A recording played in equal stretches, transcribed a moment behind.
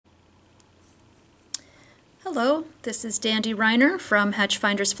Hello, this is Dandy Reiner from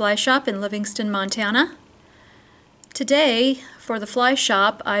Hatchfinder's Fly Shop in Livingston, Montana. Today, for the fly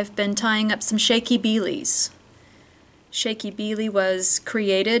shop, I've been tying up some Shakey Bealys. Shakey Bealy was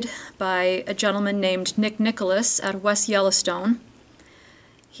created by a gentleman named Nick Nicholas out of West Yellowstone.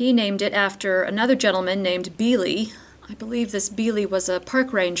 He named it after another gentleman named Bealy. I believe this Bealy was a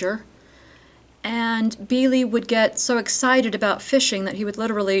park ranger. And Bealy would get so excited about fishing that he would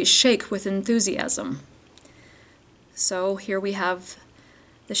literally shake with enthusiasm. So here we have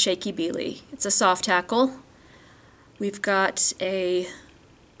the Shakey Bealy. It's a soft hackle. We've got a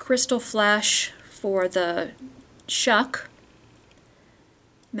Krystal flash for the Shuck,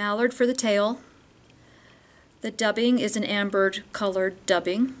 Mallard for the tail. The dubbing is an amber colored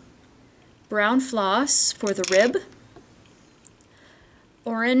dubbing. Brown floss for the rib.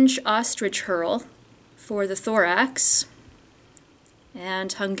 Orange ostrich herl for the thorax.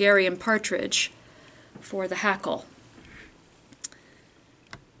 And Hungarian partridge for the hackle.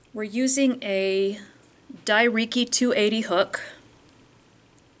 We're using a Dai-Riki 280 hook.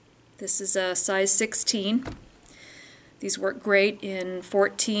 This is a size 16. These work great in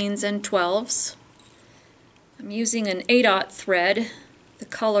 14s and 12s. I'm using an 8/0 thread. The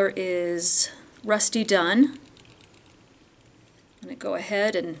color is Rusty Dun. I'm going to go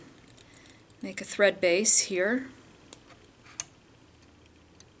ahead and make a thread base here.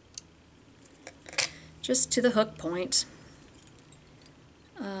 Just to the hook point.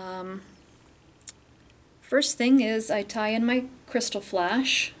 First thing is I tie in my Krystal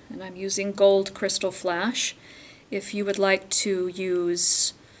flash, and I'm using gold Krystal flash. If you would like to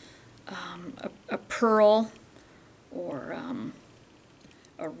use a pearl or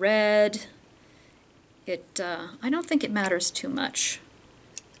a red, I don't think it matters too much,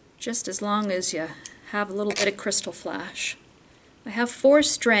 just as long as you have a little bit of Krystal flash. I have 4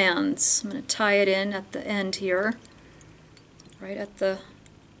 strands. I'm going to tie it in at the end here, right at the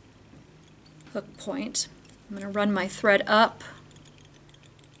hook point. I'm going to run my thread up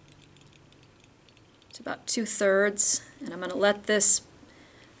to about 2/3, and I'm going to let this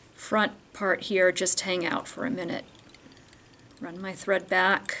front part here just hang out for a minute. Run my thread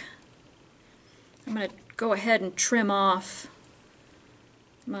back. I'm going to go ahead and trim off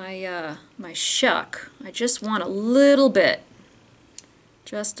my my shuck. I just want a little bit,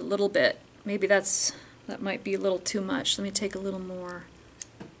 just a little bit. Maybe that might be a little too much. Let me take a little more.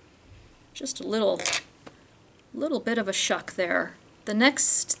 Just a little bit of a shuck there. The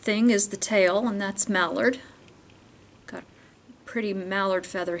next thing is the tail, and that's mallard. Got a pretty mallard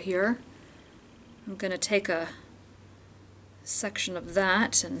feather here. I'm going to take a section of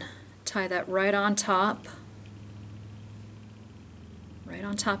that and tie that right on top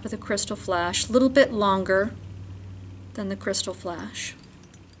of the Krystal flash, a little bit longer than the Krystal flash.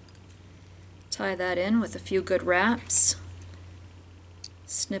 Tie that in with a few good wraps.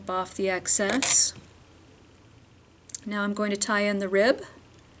 Snip off the excess. Now I'm going to tie in the rib,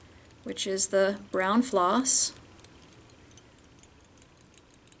 which is the brown floss.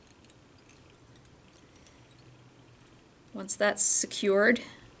 Once that's secured,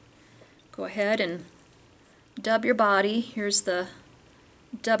 go ahead and dub your body. Here's the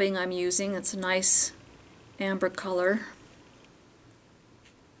dubbing I'm using. It's a nice amber color.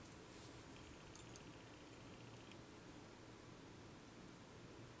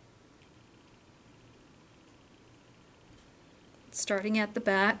 Starting at the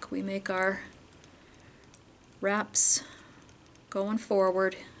back, we make our wraps going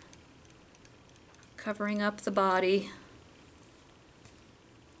forward, covering up the body.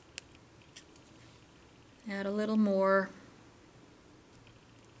 Add a little more.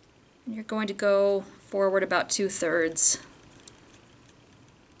 And you're going to go forward about 2/3.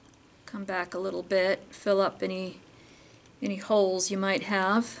 Come back a little bit, fill up any holes you might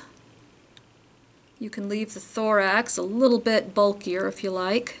have. You can leave the thorax a little bit bulkier if you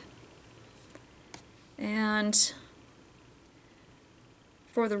like. And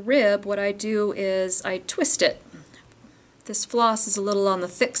for the rib, what I do is I twist it. This floss is a little on the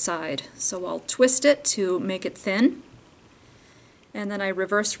thick side, so I'll twist it to make it thin. And then I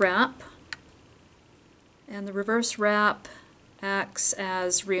reverse wrap. And the reverse wrap acts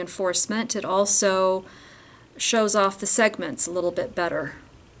as reinforcement. It also shows off the segments a little bit better.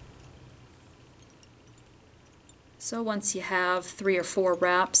 So once you have 3 or 4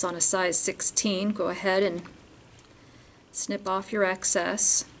 wraps on a size 16, go ahead and snip off your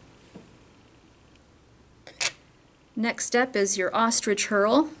excess. Next step is your ostrich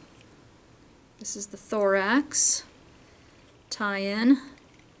herl. This is the thorax. Tie in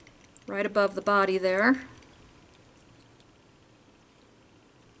right above the body there.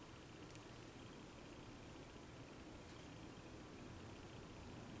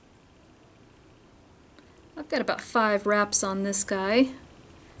 got about 5 wraps on this guy.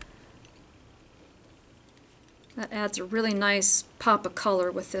 That adds a really nice pop of color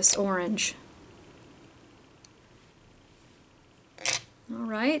with this orange.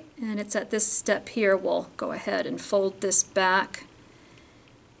 Alright, and it's at this step here we'll go ahead and fold this back.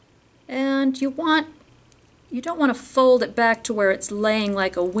 And you don't want to fold it back to where it's laying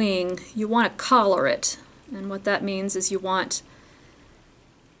like a wing. You want to collar it. And what that means is you want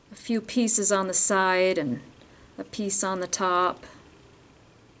a few pieces on the side and a piece on the top.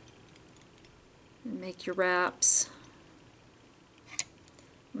 And make your wraps.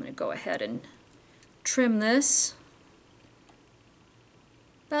 I'm going to go ahead and trim this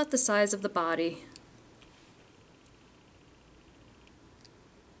about the size of the body.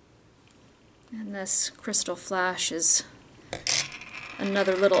 And this Krystal flash is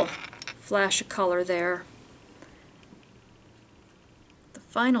another little flash of color there. The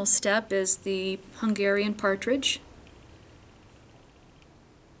final step is the Hungarian Partridge.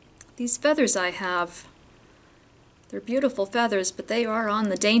 These feathers I have, they're beautiful feathers, but they are on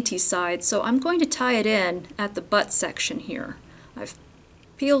the dainty side, so I'm going to tie it in at the butt section here. I've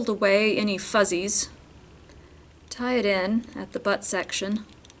peeled away any fuzzies, tie it in at the butt section,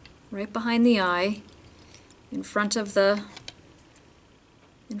 right behind the eye, in front of the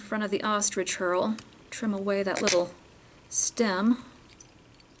ostrich herl. Trim away that little stem.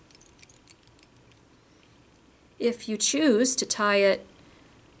 If you choose to tie it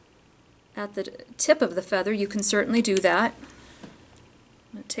at the tip of the feather, you can certainly do that.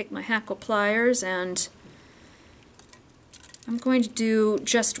 I'm going to take my Hackle pliers and I'm going to do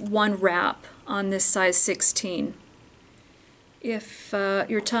just one wrap on this size 16. If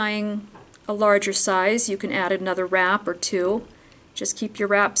you're tying a larger size, you can add another wrap or 2. Just keep your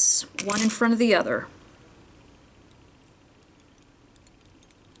wraps one in front of the other.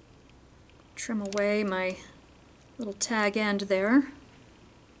 Trim away my little tag end there.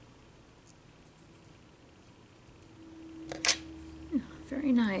 Yeah,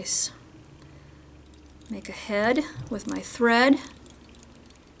 very nice. Make a head with my thread,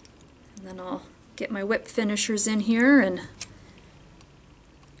 and then I'll get my whip finishers in here and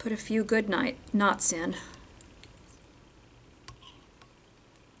put a few good knots in.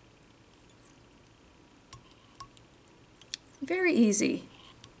 Very easy,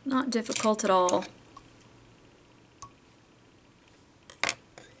 not difficult at all.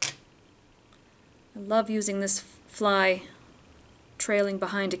 I love using this fly trailing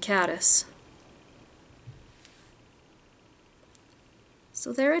behind a caddis.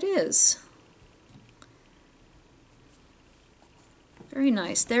 So there it is. Very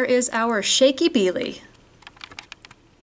nice. There is our Shakey Bealy.